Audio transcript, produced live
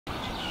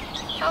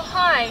Oh,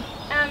 hi.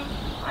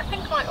 I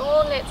think my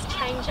oil net's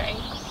changing.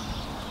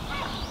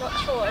 Not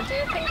sure. Do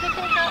you think you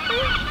can help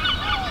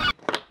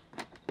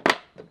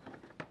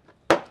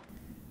me?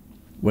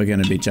 We're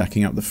going to be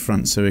jacking up the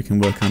front so we can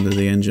work under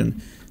the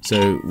engine.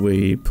 So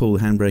we pull the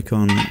handbrake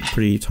on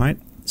pretty tight,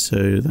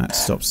 so that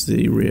stops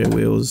the rear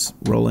wheels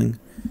rolling.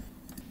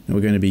 And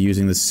we're going to be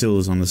using the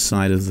sills on the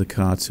side of the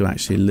car to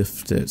actually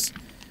lift it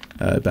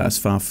about as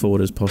far forward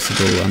as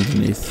possible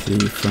underneath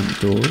the front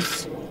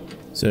doors.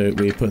 So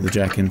we put the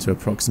jack into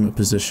approximate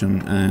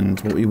position, and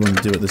what we want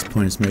to do at this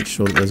point is make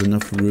sure that there's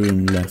enough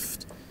room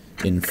left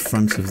in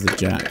front of the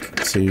jack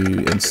to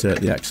insert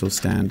the axle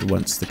stand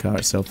once the car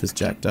itself is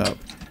jacked up.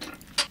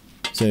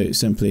 So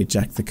simply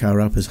jack the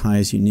car up as high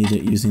as you need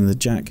it using the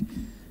jack,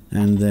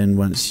 and then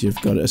once you've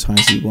got it as high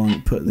as you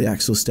want, put the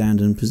axle stand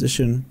in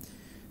position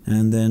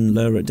and then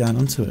lower it down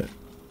onto it.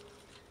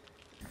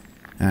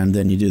 And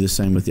then you do the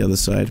same with the other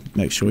side.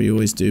 Make sure you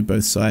always do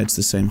both sides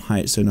the same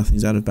height so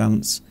nothing's out of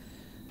balance.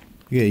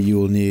 Okay, you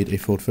will need a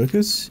Ford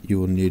Focus, you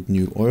will need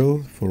new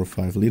oil, 4 or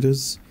 5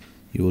 litres,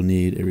 you will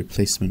need a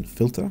replacement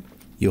filter,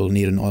 you'll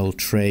need an oil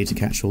tray to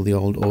catch all the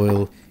old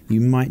oil, you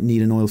might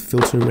need an oil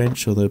filter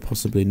wrench, although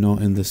possibly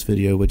not in this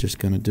video, we're just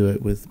going to do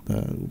it with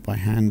by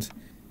hand.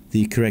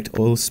 The correct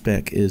oil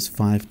spec is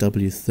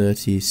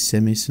 5W30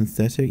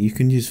 semi-synthetic. You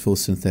can use full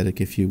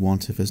synthetic if you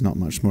want, if it's not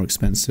much more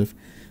expensive.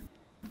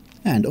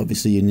 And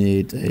obviously you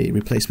need a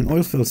replacement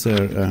oil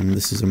filter.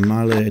 This is a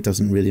Marley. It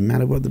doesn't really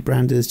matter what the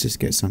brand is, just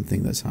get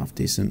something that's half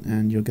decent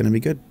and you're going to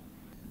be good.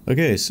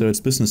 Okay, so it's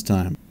business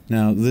time.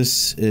 Now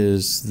this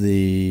is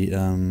the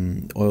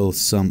oil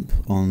sump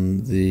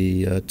on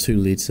the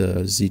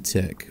 2-litre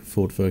Z-Tech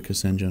Ford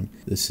Focus engine.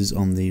 This is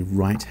on the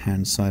right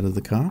hand side of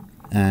the car,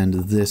 and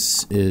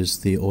this is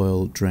the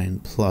oil drain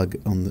plug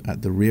on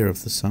at the rear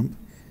of the sump.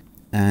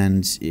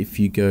 And if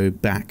you go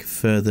back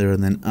further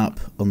and then up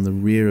on the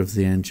rear of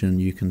the engine,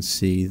 you can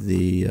see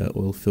the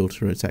oil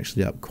filter. It's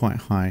actually up quite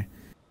high.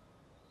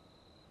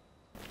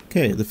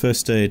 Okay, the first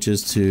stage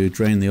is to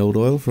drain the old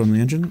oil from the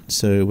engine.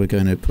 So we're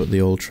going to put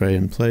the oil tray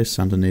in place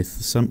underneath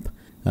the sump.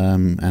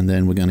 And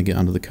then we're going to get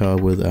under the car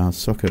with our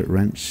socket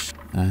wrench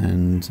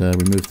and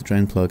remove the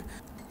drain plug.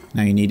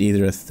 Now you need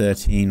either a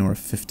 13 or a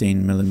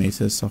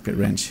 15mm socket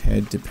wrench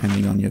head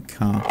depending on your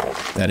car.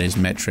 That is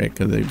metric.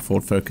 The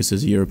Ford Focus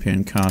is a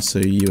European car, so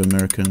you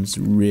Americans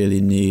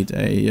really need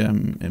a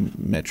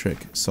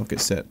metric socket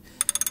set.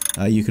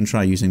 You can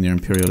try using their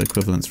imperial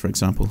equivalents. For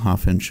example,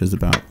 1/2 inch is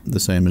about the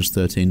same as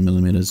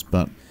 13mm,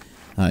 but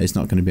it's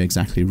not going to be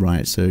exactly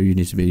right, so you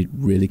need to be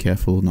really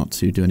careful not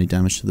to do any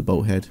damage to the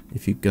bolt head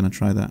if you're going to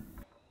try that.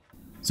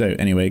 So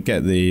anyway,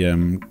 get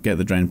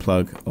the drain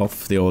plug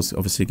off. The oil's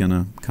obviously going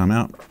to come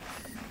out.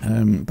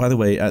 By the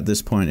way, at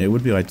this point, it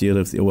would be ideal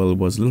if the oil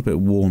was a little bit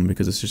warm,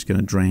 because it's just going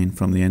to drain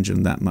from the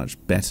engine that much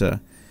better,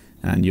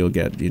 and you'll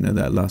get, you know,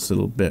 that last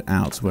little bit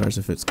out. Whereas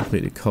if it's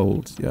completely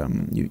cold,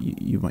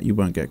 you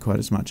won't get quite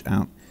as much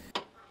out.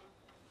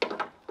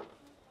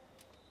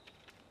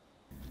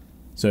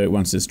 So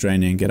once it's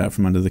draining, get out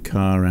from under the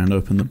car and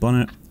open the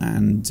bonnet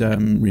and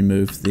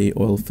remove the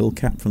oil fill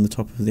cap from the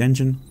top of the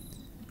engine.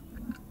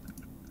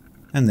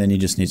 And then you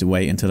just need to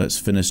wait until it's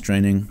finished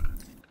draining.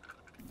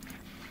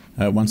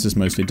 Once it's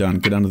mostly done,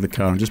 get under the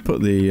car and just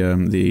put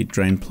the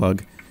drain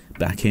plug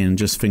back in,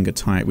 just finger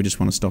tight. We just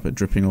want to stop it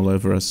dripping all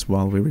over us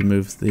while we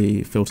remove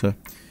the filter,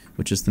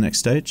 which is the next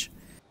stage.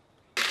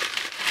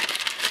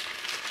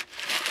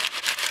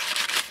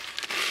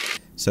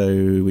 So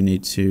we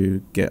need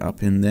to get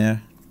up in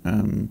there.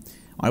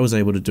 I was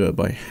able to do it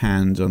by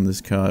hand on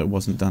this car. It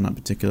wasn't done up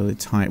particularly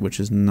tight,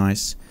 which is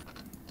nice.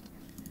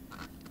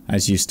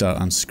 As you start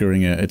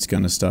unscrewing it, it's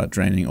going to start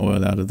draining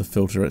oil out of the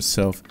filter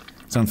itself.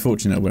 It's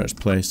unfortunate where it's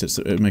placed.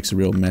 It makes a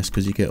real mess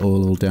because you get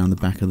oil all down the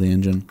back of the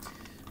engine.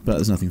 But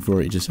there's nothing for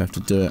it, you just have to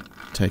do it.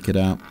 Take it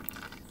out.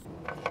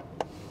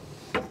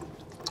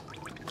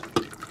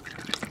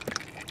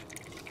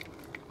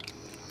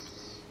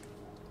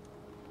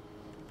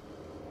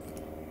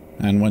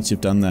 And once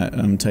you've done that,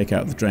 take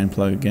out the drain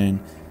plug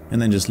again,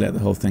 and then just let the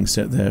whole thing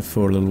sit there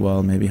for a little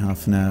while, maybe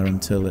half an hour,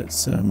 until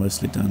it's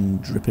mostly done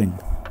dripping.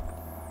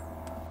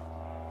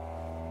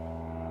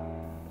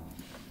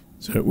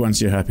 So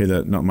once you're happy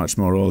that not much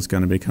more oil is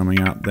going to be coming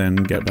out, then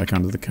get back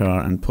under the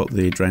car and put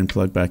the drain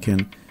plug back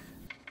in.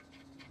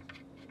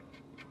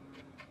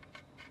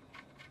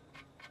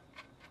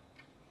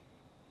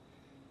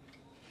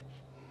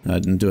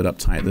 And do it up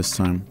tight this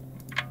time.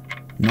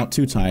 Not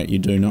too tight, you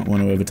do not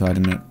want to over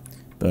tighten it,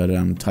 but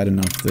tight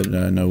enough that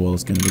no oil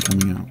is going to be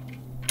coming out.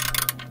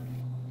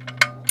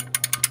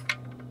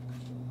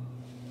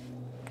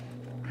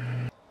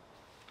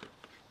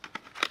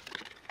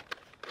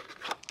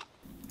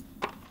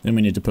 Then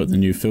we need to put the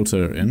new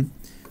filter in.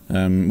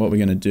 What we're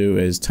going to do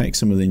is take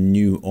some of the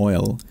new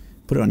oil,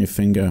 put it on your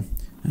finger,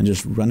 and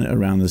just run it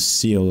around the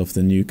seal of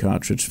the new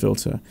cartridge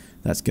filter.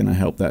 That's going to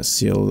help that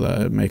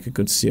seal make a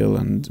good seal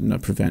and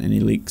prevent any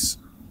leaks.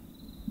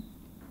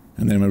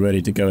 And then we're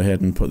ready to go ahead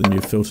and put the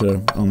new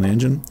filter on the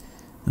engine.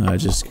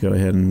 Just go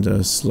ahead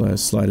and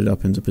slide it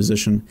up into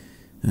position.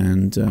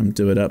 and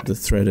do it up. The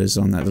thread is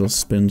on that little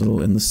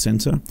spindle in the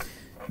center.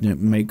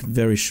 Make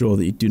very sure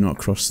that you do not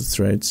cross the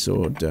threads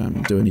or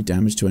do any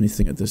damage to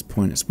anything at this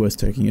point. It's worth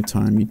taking your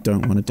time. You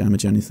don't want to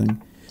damage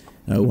anything.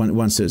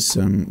 Once it's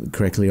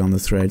correctly on the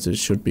threads, it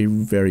should be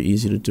very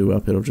easy to do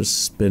up. It'll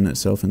just spin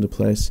itself into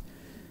place.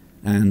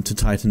 And to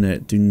tighten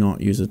it, do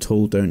not use a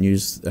tool. Don't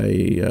use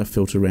a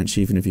filter wrench,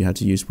 even if you had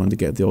to use one to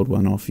get the old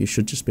one off. You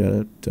should just be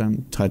able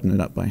to tighten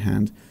it up by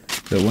hand.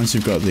 But once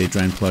you've got the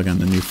drain plug and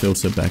the new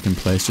filter back in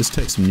place, just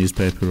take some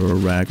newspaper or a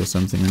rag or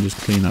something and just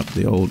clean up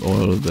the old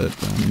oil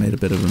that made a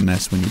bit of a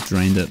mess when you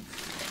drained it.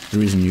 The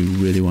reason you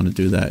really want to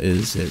do that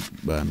is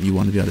you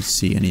want to be able to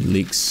see any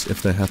leaks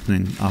if they're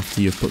happening after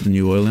you've put the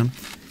new oil in.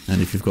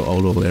 And if you've got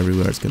old oil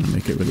everywhere, it's going to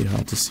make it really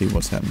hard to see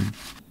what's happening.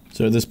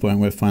 So at this point,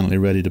 we're finally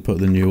ready to put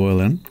the new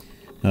oil in.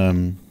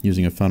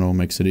 Using a funnel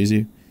makes it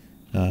easy.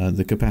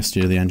 The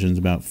capacity of the engine is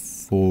about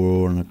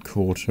 4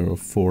 1/4 or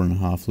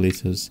 4.5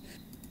 litres.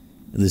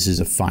 This is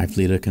a 5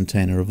 litre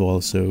container of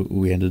oil, so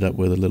we ended up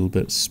with a little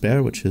bit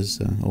spare, which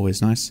is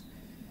always nice.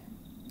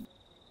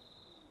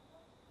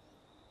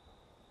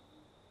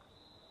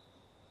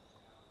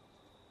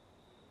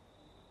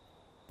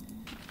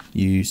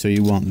 So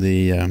you want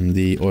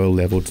the oil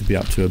level to be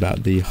up to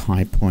about the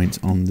high point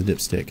on the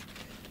dipstick.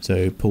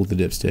 So pull the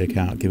dipstick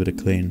out, give it a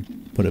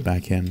clean, put it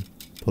back in,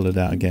 pull it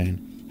out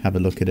again, have a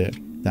look at it.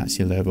 That's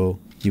your level.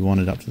 You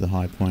want it up to the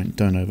high point.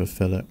 Don't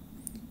overfill it.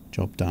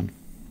 Job done.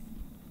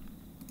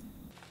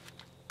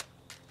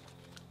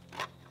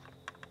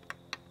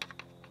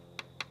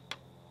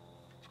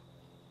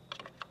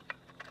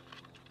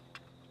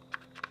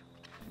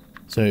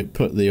 So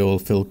put the oil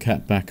fill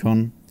cap back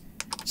on,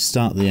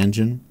 start the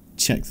engine,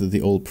 check that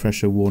the oil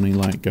pressure warning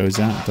light goes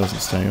out, doesn't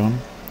stay on.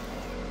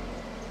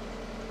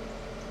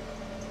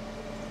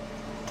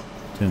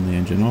 Turn the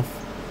engine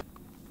off,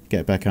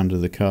 get back under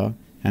the car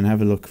and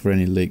have a look for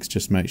any leaks.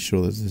 Just make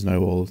sure that there's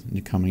no oil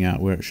coming out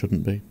where it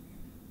shouldn't be.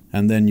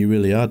 And then you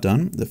really are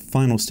done. The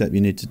final step you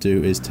need to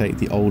do is take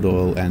the old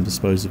oil and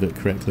dispose of it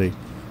correctly.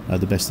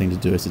 The best thing to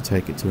do is to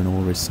take it to an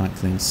oil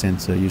recycling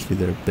centre. Usually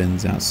there are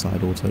bins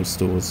outside auto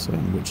stores,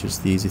 which is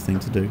the easy thing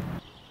to do.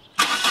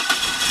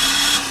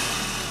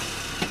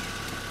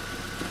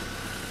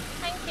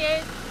 Thank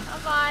you. Bye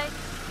bye.